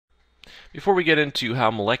Before we get into how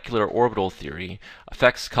molecular orbital theory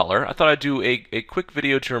affects color, I thought I'd do a quick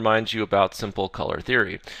video to remind you about simple color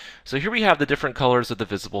theory. So here we have the different colors of the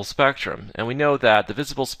visible spectrum, and we know that the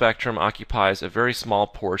visible spectrum occupies a very small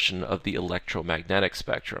portion of the electromagnetic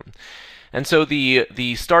spectrum. And so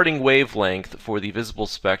the starting wavelength for the visible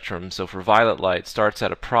spectrum, so for violet light, starts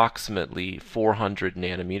at approximately 400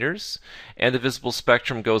 nanometers, and the visible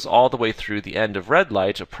spectrum goes all the way through the end of red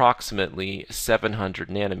light, approximately 700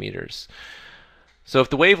 nanometers. So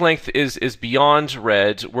if the wavelength is beyond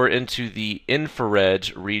red, we're into the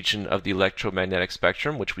infrared region of the electromagnetic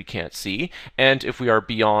spectrum, which we can't see. And if we are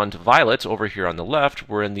beyond violet, over here on the left,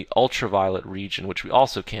 we're in the ultraviolet region, which we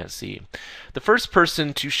also can't see. The first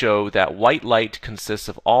person to show that white light consists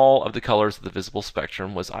of all of the colors of the visible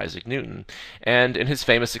spectrum was Isaac Newton. And in his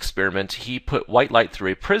famous experiment, he put white light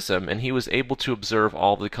through a prism, and he was able to observe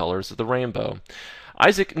all of the colors of the rainbow.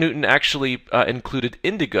 Isaac Newton actually included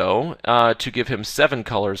indigo to give him 7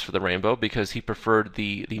 colors for the rainbow because he preferred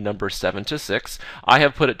the number 7 to 6. I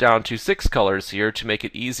have put it down to 6 colors here to make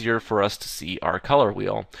it easier for us to see our color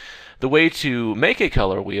wheel. The way to make a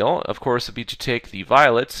color wheel, of course, would be to take the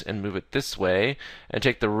violet and move it this way, and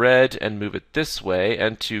take the red and move it this way,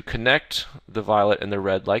 and to connect the violet and the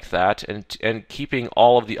red like that, and keeping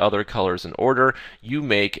all of the other colors in order, you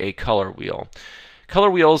make a color wheel.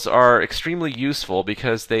 Color wheels are extremely useful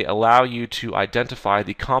because they allow you to identify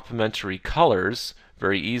the complementary colors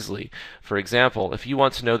very easily. For example, if you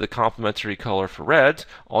want to know the complementary color for red,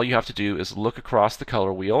 all you have to do is look across the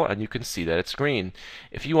color wheel and you can see that it's green.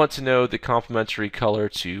 If you want to know the complementary color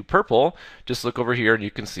to purple, just look over here and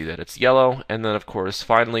you can see that it's yellow. And then, of course,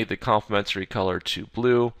 finally, the complementary color to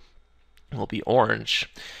blue will be orange.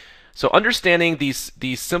 So understanding these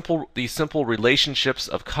simple relationships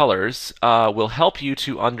of colors will help you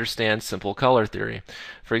to understand simple color theory.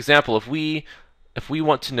 For example, if we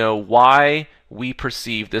want to know why we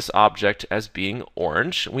perceive this object as being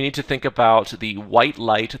orange, we need to think about the white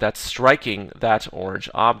light that's striking that orange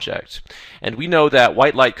object. And we know that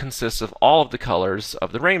white light consists of all of the colors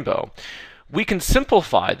of the rainbow. We can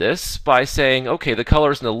simplify this by saying, okay, the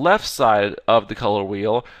colors on the left side of the color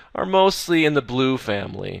wheel are mostly in the blue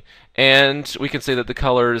family. And we can say that the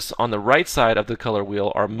colors on the right side of the color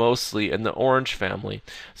wheel are mostly in the orange family.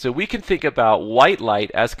 So we can think about white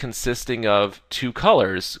light as consisting of 2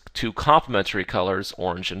 colors, 2 complementary colors,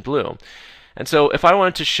 orange and blue. And so if I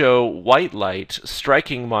wanted to show white light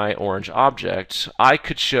striking my orange object, I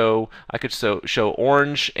could show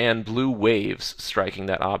orange and blue waves striking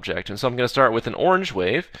that object. And so I'm going to start with an orange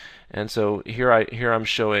wave. And so here I'm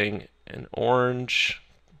showing an orange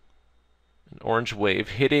wave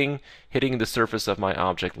hitting the surface of my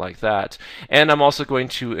object like that. And I'm also going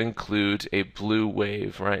to include a blue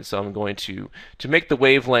wave, right? So I'm going to make the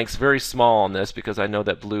wavelengths very small on this because I know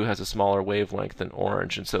that blue has a smaller wavelength than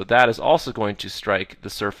orange. And so that is also going to strike the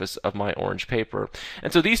surface of my orange paper.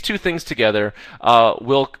 And so these two things together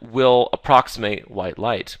will approximate white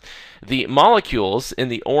light. The molecules in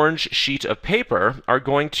the orange sheet of paper are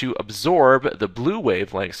going to absorb the blue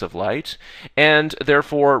wavelengths of light and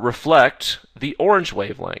therefore reflect the orange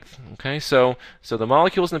wavelength. Okay, so the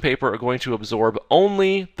molecules in the paper are going to absorb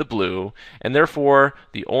only the blue, and therefore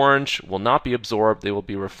the orange will not be absorbed, they will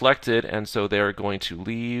be reflected, and so they're going to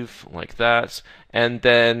leave like that. And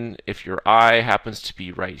then if your eye happens to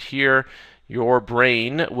be right here, your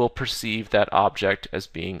brain will perceive that object as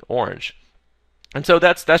being orange. And so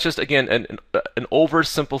that's just, again, an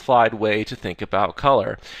oversimplified way to think about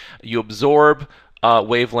color. You absorb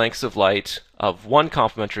wavelengths of light of one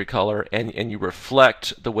complementary color, and you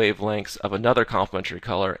reflect the wavelengths of another complementary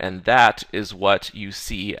color, and that is what you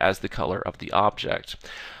see as the color of the object.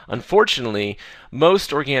 Unfortunately,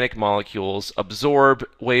 most organic molecules absorb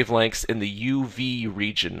wavelengths in the UV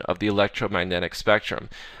region of the electromagnetic spectrum.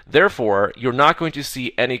 Therefore, you're not going to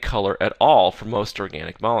see any color at all for most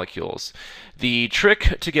organic molecules. The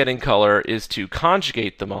trick to getting color is to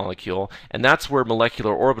conjugate the molecule, and that's where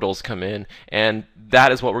molecular orbitals come in, and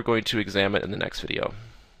that is what we're going to examine in the next video.